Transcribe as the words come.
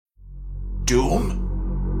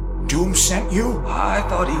Doom? Doom sent you? I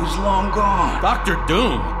thought he was long gone. Dr.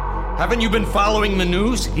 Doom, haven't you been following the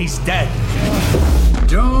news? He's dead.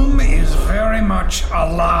 Doom is very much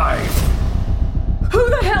alive. Who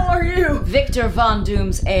the hell are you? Victor Von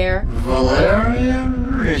Doom's heir. Valeria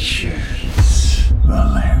Richards.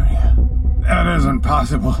 Valeria. That isn't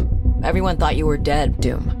possible. Everyone thought you were dead,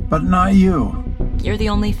 Doom. But not you. You're the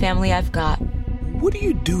only family I've got. What do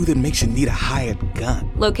you do that makes you need a hired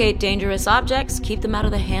gun? Locate dangerous objects, keep them out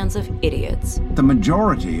of the hands of idiots. The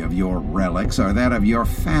majority of your relics are that of your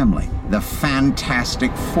family, the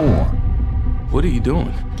Fantastic Four. What are you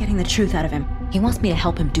doing? Getting the truth out of him. He wants me to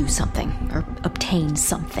help him do something, or obtain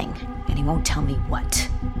something, and he won't tell me what.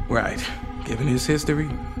 Right. Given his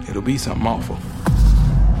history, it'll be something awful.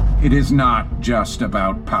 It is not just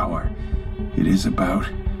about power. It is about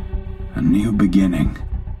a new beginning.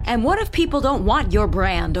 And what if people don't want your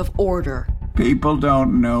brand of order? People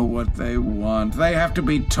don't know what they want. They have to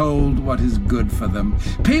be told what is good for them.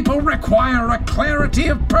 People require a clarity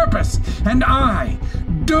of purpose, and I,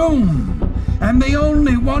 Doom, am the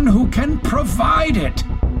only one who can provide it.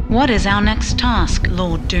 What is our next task,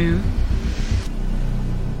 Lord Doom?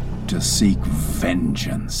 To seek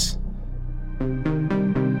vengeance.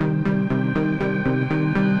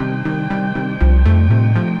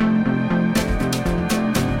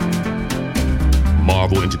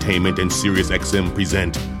 Marvel Entertainment and SiriusXM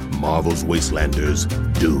present Marvel's Wastelanders,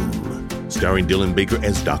 Doom, starring Dylan Baker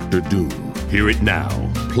as Dr. Doom. Hear it now.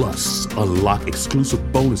 Plus, unlock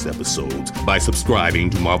exclusive bonus episodes by subscribing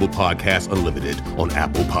to Marvel Podcasts Unlimited on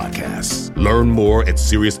Apple Podcasts. Learn more at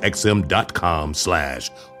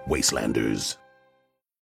SiriusXM.com/Wastelanders.